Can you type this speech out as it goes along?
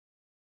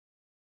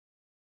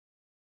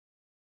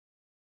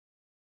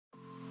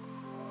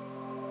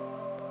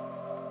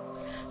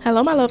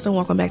Hello my loves and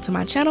welcome back to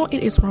my channel.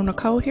 It is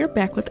Nicole here,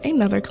 back with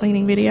another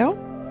cleaning video.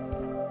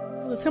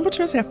 The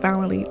temperatures have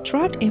finally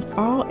dropped and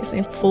fall is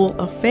in full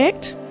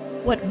effect.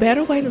 What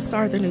better way to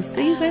start the new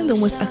season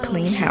than with a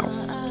clean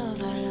house?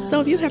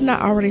 So if you have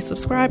not already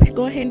subscribed,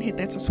 go ahead and hit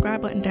that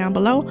subscribe button down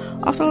below.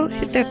 Also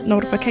hit that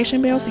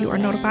notification bell so you are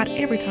notified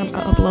every time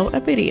I upload a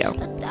video.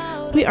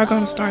 We are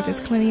going to start this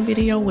cleaning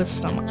video with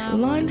some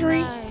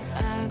laundry.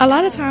 A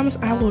lot of times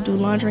I will do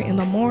laundry in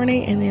the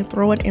morning and then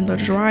throw it in the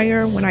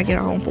dryer when I get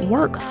home from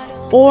work,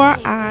 or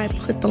I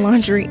put the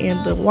laundry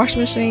in the washing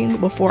machine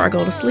before I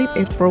go to sleep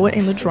and throw it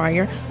in the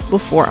dryer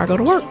before I go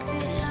to work.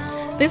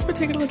 This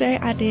particular day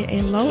I did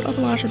a load of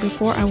laundry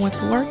before I went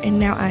to work, and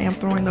now I am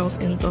throwing those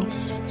in the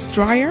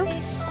dryer.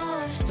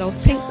 Those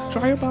pink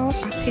dryer balls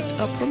I picked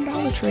up from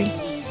Dollar Tree.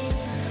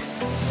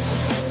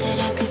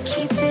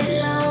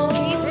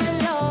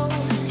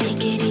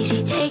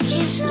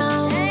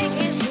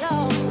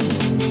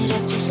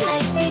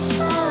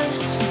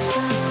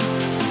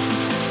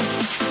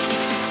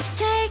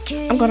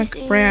 I'm gonna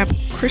grab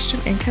Christian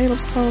and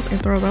Caleb's clothes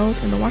and throw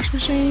those in the washing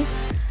machine.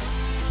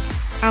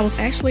 I was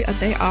actually a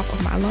day off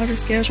of my laundry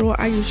schedule.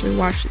 I usually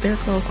wash their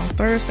clothes on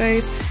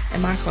Thursdays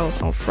and my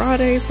clothes on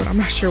Fridays, but I'm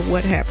not sure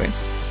what happened.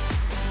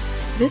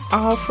 This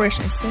all fresh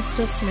and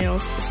sensitive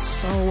smells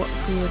so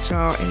good,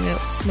 y'all, and the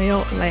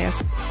smell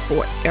lasts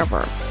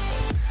forever.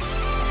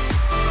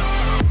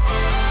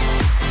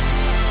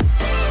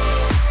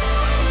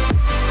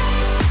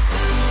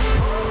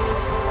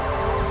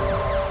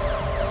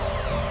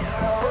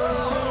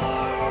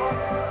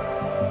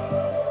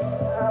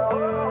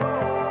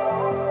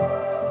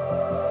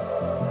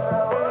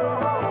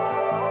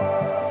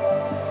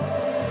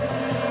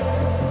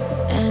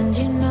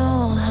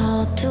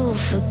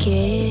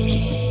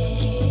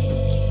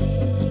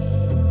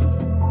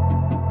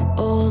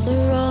 All the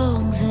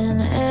wrongs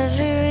and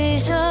every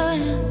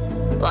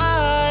reason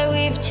why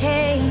we've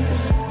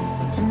changed,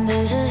 and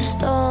there's a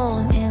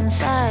storm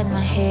inside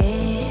my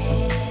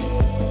head.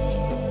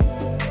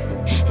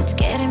 It's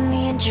getting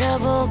me in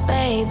trouble,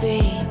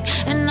 baby,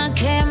 and I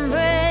can't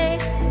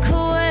break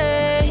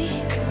away.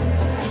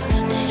 I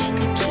thought that I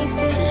could keep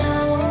it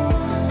low,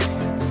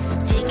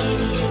 take it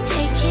easy,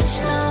 take it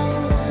slow.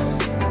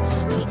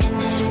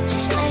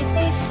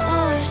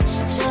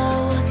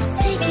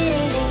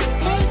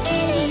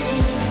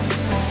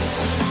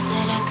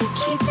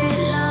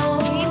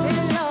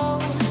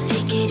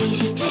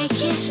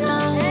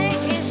 Slow,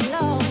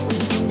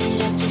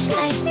 ended up just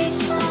like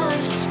before,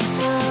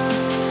 so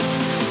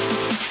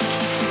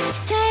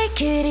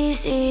take it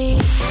easy.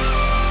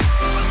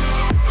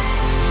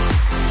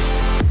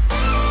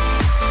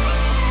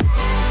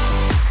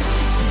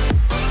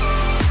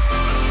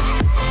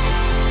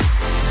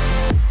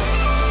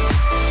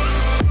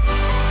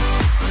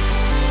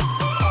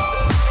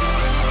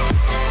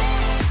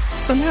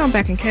 So now I'm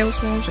back in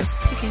Caleb's room, just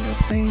picking up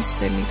things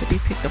that need to be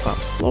picked up off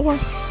the floor.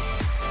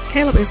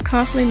 Caleb is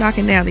constantly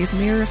knocking down these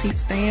mirrors. He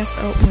stands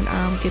up when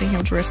I'm getting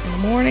him dressed in the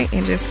morning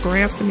and just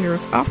grabs the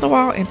mirrors off the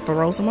wall and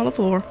throws them on the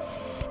floor.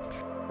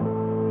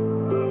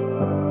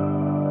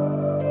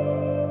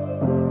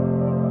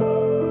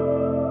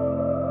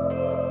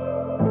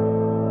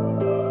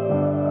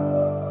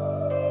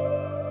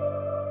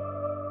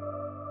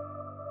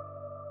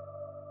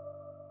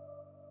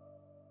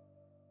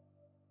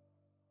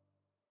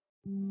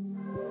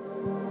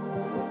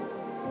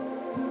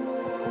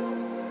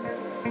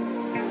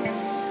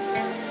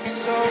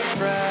 So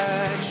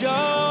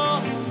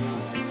fragile,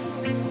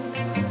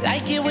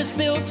 like it was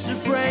built to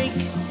break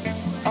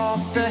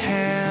off the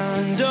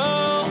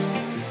handle.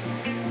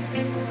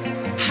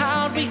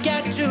 How'd we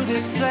get to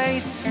this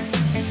place?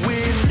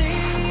 We're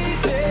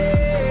leaving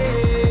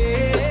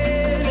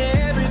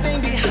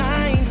everything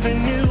behind for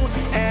new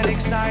and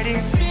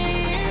exciting feelings,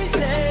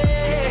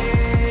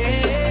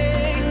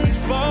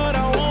 but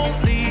I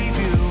won't leave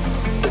you.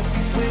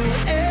 We're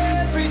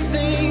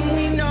everything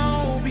we know.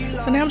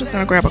 So now I'm just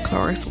going to grab a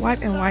Clorox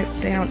wipe and wipe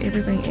down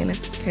everything in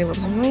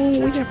Caleb's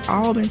room. We have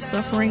all been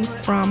suffering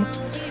from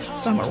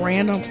some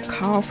random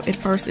cough. At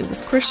first it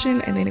was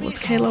Christian, and then it was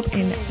Caleb,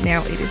 and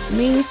now it is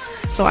me.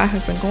 So I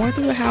have been going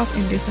through the house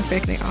and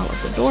disinfecting all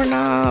of the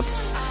doorknobs,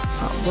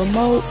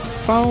 remotes,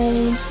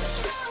 phones,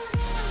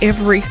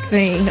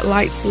 everything,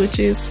 light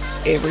switches,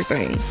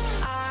 everything.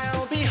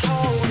 I'll be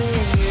holding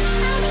you.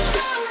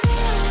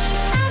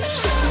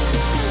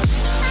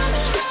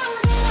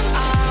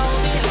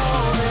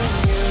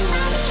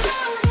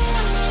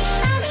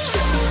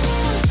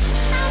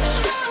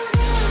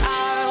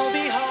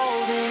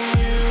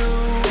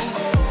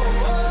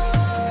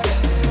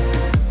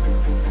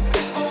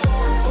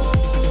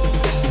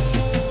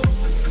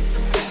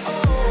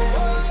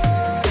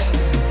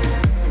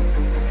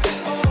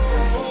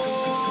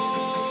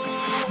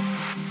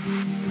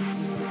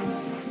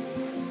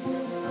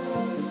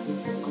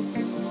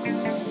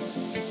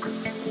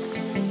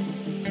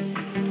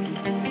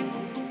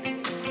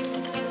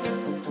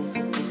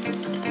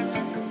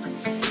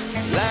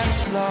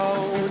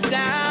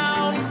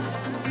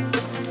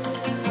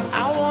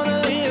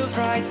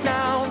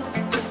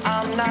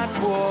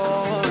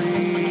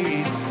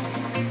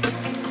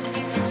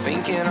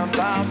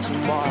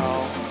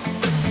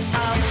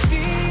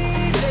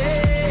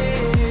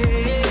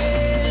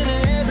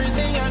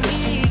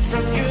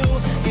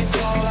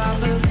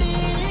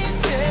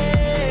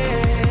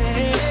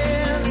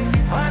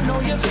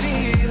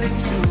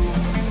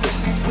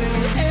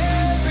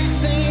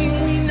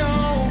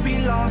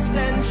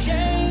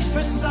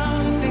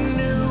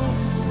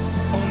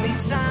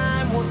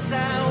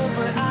 tell,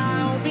 but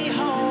I'll be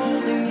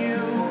holding you.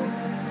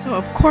 So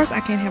of course I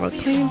can't have a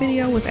cleaning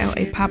video without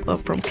a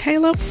pop-up from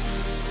Caleb.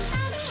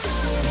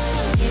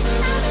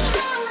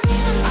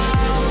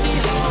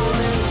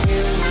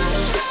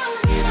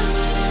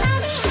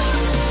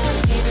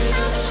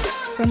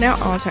 So now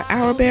on to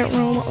our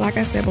bedroom. Like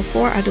I said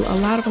before, I do a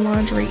lot of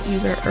laundry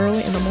either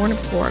early in the morning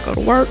before I go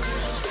to work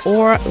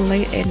or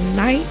late at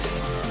night.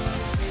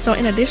 So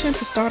in addition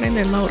to starting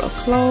the load of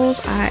clothes,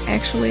 I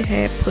actually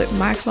had put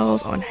my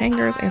clothes on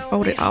hangers and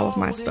folded all of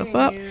my stuff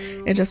up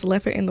and just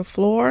left it in the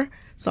floor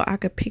so I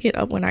could pick it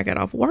up when I got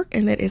off work,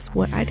 and that is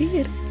what I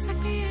did.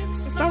 For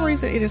some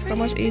reason, it is so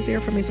much easier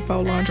for me to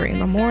fold laundry in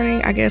the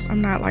morning. I guess I'm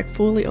not like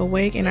fully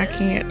awake and I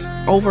can't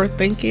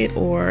overthink it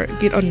or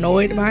get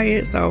annoyed by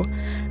it. So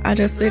I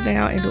just sit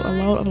down and do a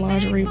load of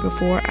laundry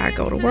before I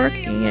go to work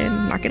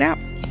and knock it out.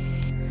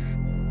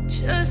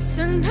 Just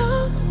to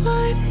know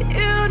what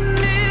you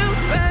knew,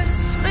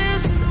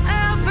 restless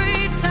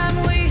every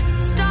time we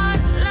start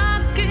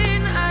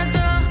locking eyes.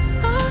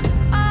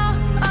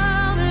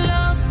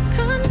 Lost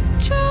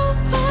control.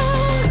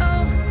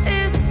 Oh,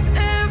 it's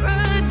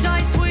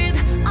paradise with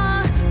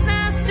a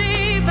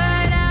nasty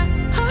bite.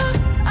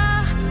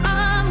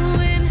 I'm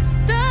in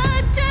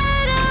the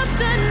dead of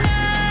the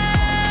night.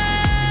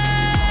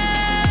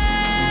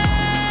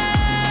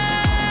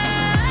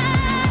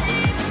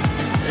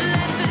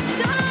 Let the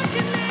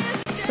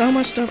darkness. So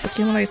much stuff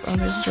accumulates on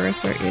this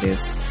dresser. It is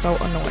so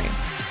annoying.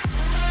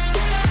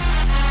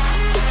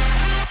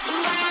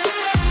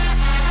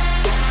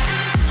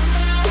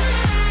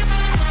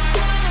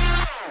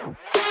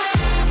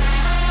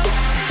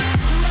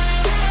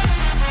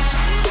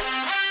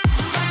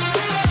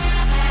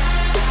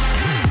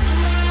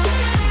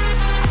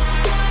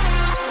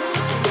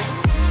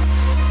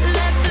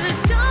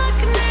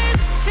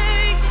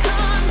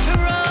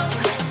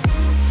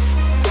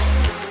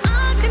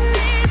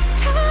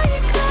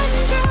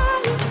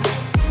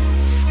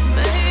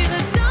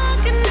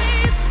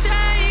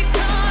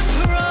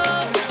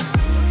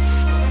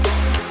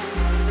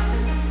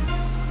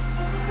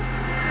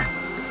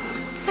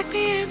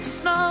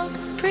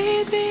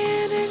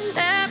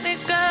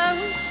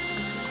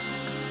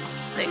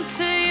 Sink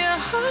to your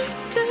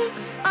heart to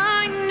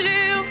find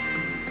you.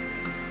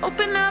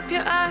 Open up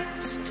your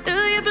eyes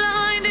till you're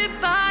blinded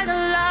by the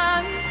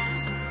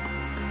lies,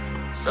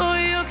 so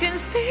you can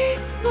see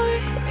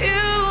what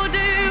you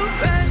do.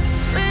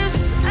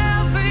 Restless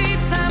every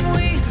time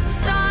we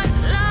start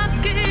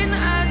locking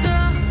eyes.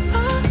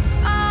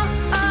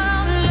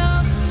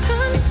 Lost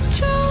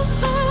control.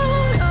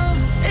 Oh,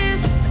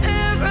 it's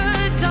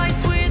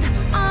paradise with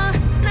a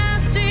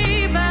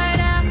nasty bite.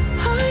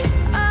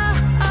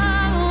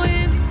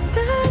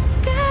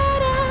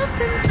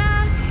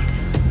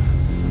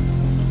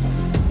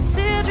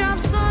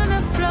 Teardrops on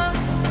the floor.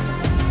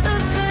 The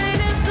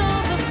pain is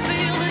over.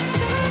 Feel the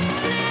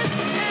darkness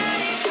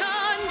take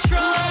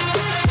control.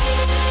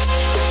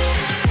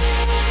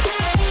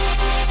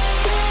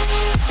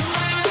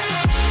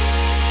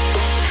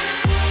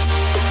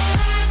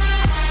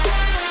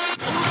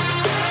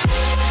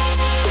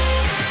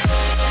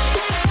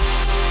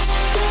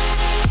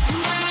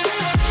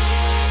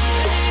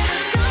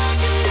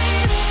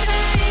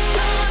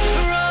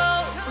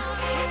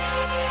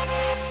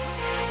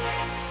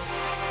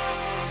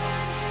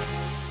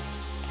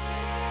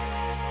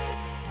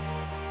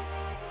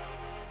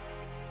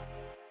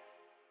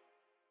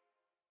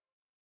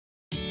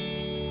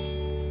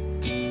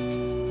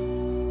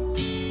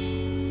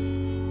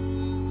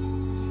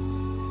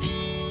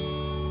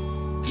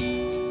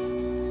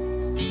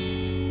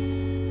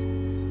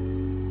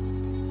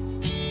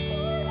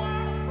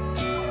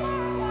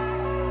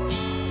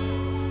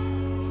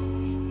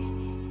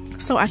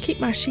 So I keep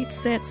my sheet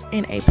sets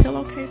in a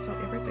pillowcase so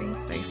everything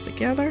stays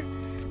together.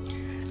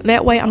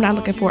 That way I'm not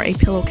looking for a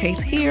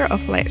pillowcase here, a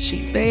flat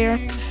sheet there.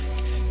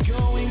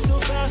 Going so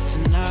fast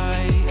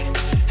tonight.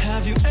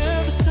 Have you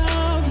ever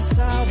stopped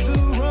beside the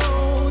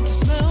road to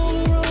smell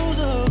the rose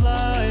of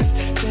life?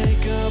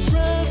 Take a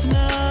breath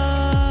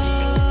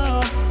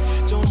now.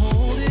 Don't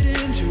hold it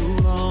in too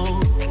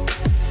long,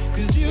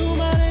 'cause you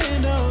might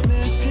end up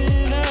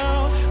missing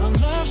out on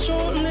life's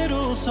short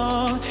little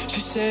song.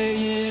 She's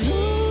saying,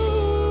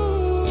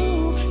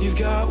 ooh, you've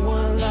got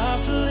one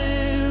life to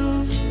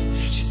live.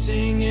 She's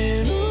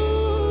singing,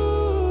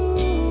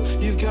 ooh,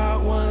 you've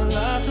got one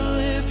life to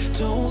live.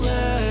 Don't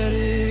let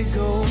it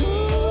go.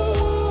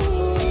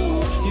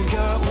 Ooh, you've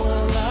got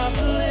one life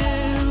to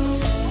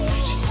live.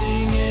 She's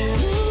singing,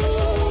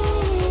 ooh,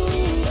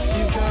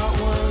 you've got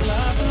one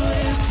life to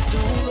live.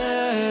 Don't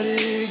let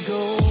it go.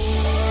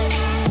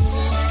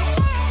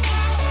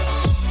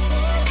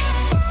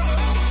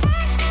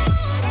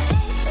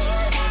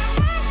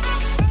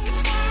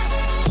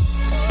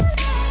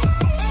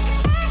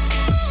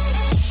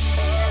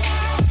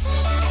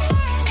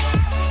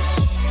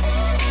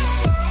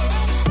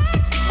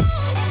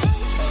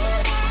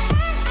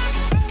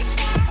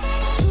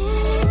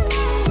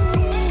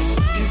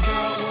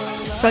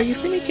 So you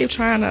see me keep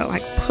trying to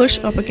like push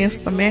up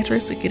against the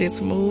mattress to get it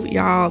to move.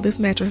 Y'all, this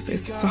mattress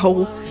is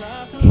so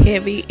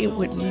heavy, it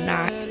would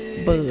not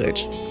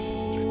budge.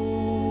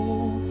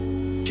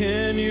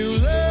 Can you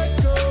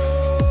let go?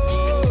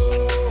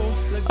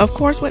 Of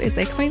course, what is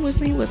a clean with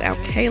me without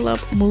Caleb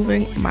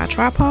moving my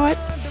tripod?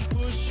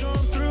 Push on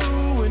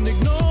through and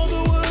ignore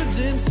the words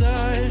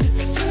inside.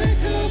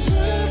 Take a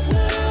breath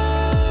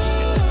now.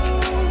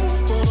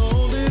 Don't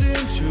hold it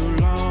in too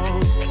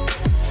long.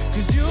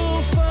 'Cause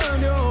you'll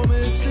find you're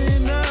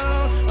missing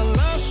out. A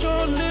last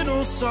short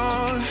little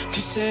song.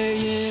 She's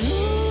saying,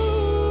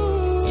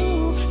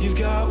 ooh, you've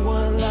got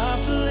one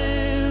life to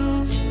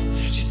live.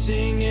 She's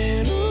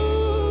singing,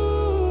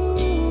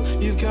 ooh,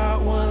 you've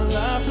got one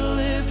life to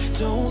live.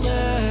 Don't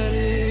let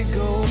it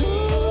go.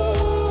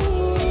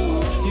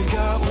 Ooh, you've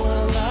got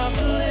one life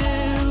to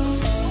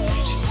live.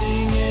 She's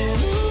singing,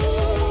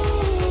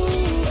 ooh,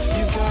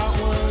 you've got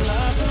one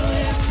life to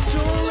live.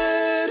 Don't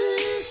let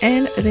it.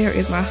 And there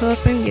is my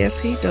husband. Yes,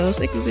 he does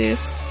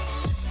exist.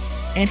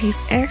 And he's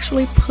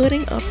actually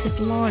putting up his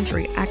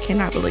laundry. I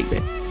cannot believe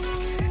it.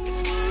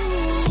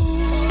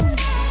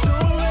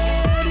 Don't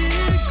let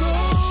it go.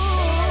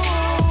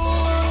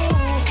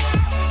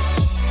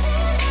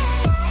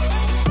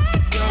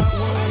 Got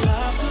one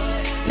life to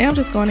live. Now I'm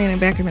just going in and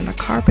vacuuming the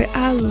carpet.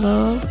 I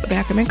love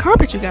vacuuming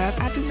carpet, you guys.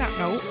 I do not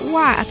know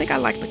why. I think I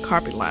like the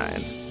carpet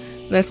lines.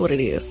 That's what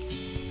it is.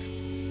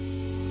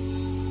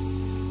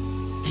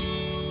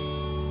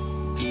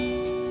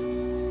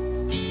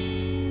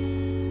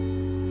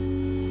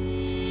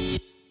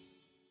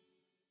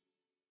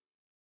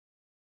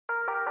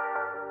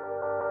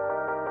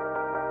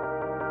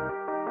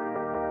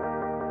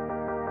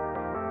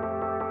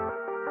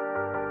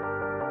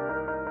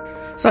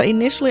 So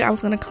initially I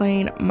was going to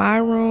clean my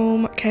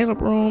room,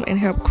 Caleb's room, and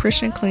help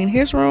Christian clean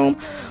his room.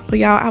 But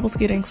y'all, I was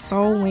getting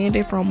so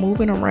winded from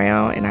moving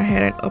around and I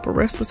had an upper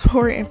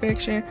respiratory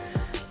infection.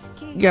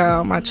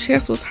 Y'all, my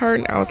chest was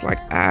hurting. I was like,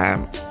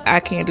 I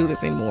can't do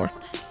this anymore.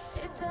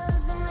 It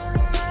doesn't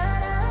really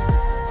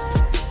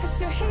matter,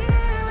 'cause you're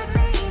here with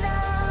me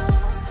now.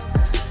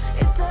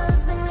 It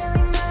doesn't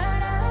really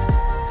matter.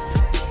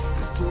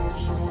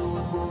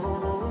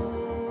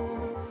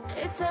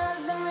 It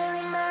doesn't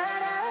really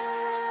matter,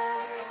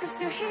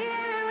 'cause you're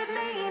here with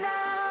me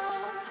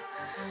now.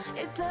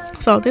 It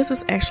doesn't. So this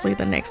is actually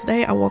the next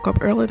day. I woke up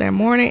early that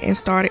morning and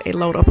started a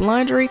load of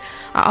laundry.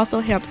 I also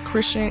helped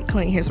Christian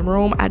clean his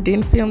room. I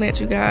didn't film that,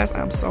 you guys.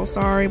 I'm so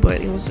sorry,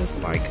 but it was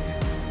just like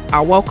I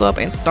woke up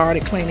and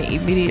started cleaning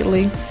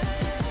immediately.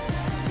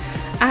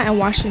 I am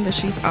washing the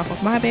sheets off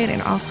of my bed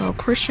and also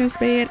Christian's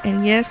bed.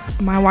 And yes,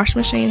 my washing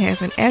machine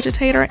has an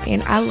agitator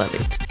and I love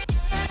it.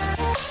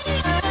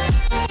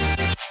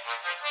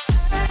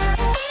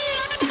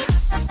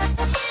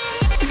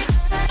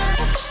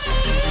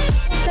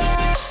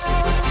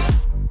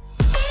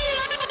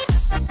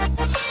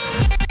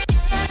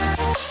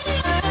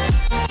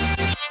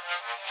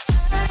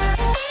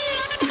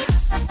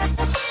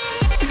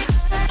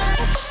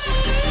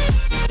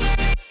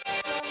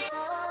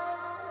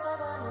 Sometimes I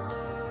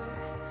wonder,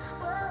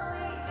 will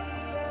we be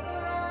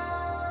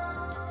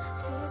around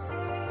to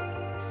see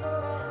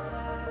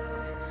forever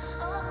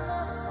on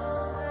the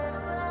silver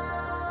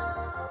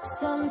cloud?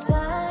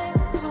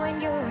 Sometimes when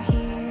you're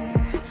here,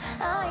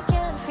 I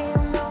can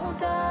feel no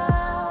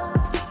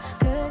doubt,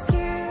 'cause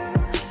you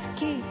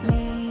keep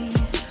me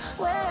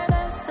where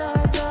the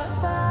stars are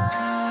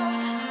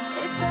bound.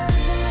 It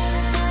doesn't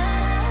really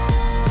matter,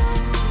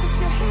 'cause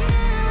you're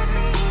here with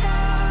me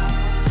now.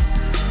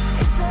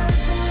 It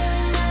doesn't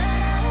really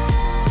matter.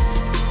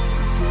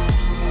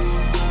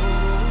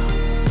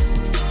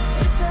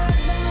 It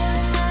doesn't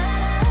really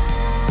matter,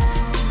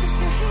 'cause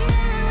you're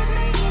here with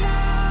me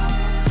now.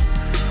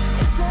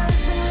 It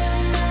doesn't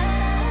really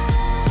matter,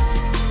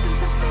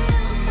 'cause I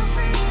feel so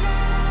free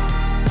now.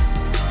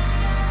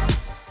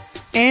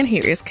 And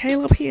here is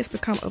Caleb. He has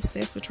become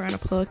obsessed with trying to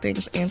plug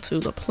things into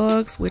the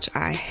plugs, which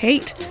I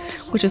hate,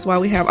 which is why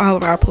we have all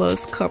of our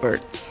plugs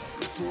covered.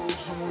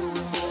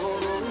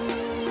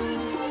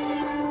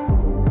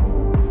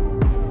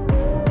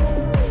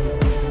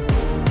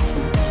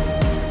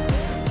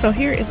 So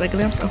here is a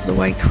glimpse of the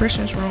way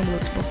Christian's room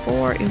looked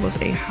before. It was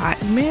a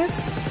hot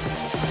mess.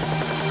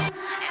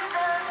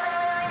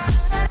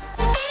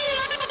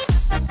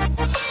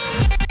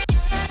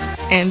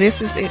 And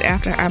this is it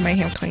after I made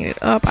him clean it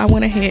up. I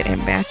went ahead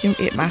and vacuumed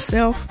it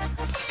myself.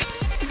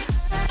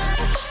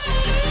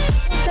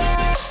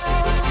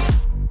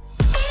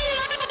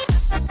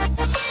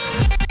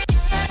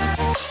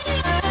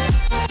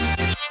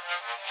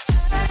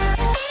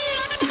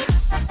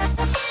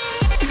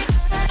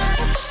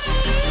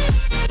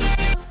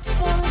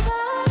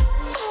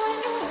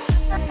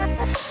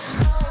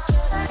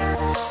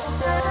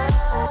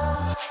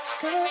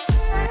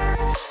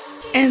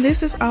 And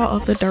this is all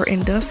of the dirt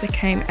and dust that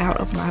came out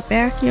of my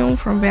vacuum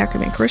from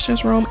vacuuming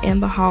Christian's room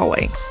and the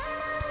hallway.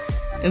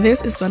 And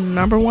this is the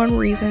 #1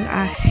 reason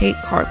I hate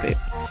carpet.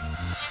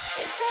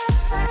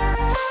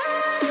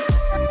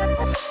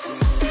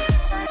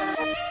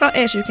 So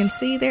as you can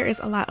see, there is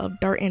a lot of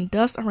dirt and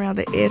dust around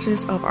the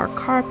edges of our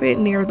carpet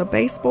near the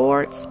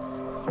baseboards.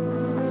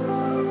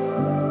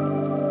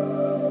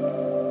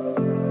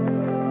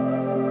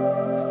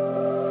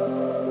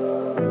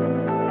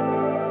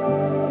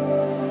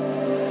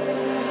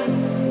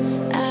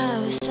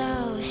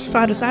 So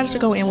I decided to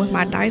go in with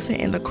my Dyson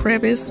and the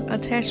crevice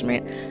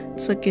attachment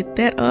to get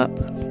that up.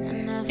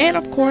 And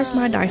of course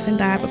my Dyson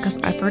died because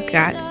I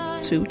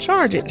forgot to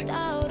charge it.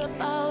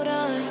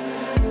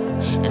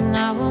 And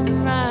now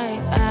I'm right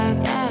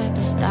back at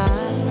the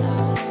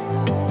start.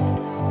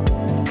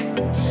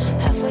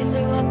 Halfway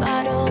through a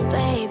bottle,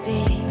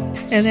 baby.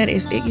 And that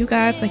is it, you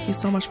guys. Thank you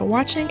so much for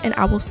watching, and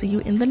I will see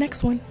you in the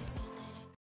next one.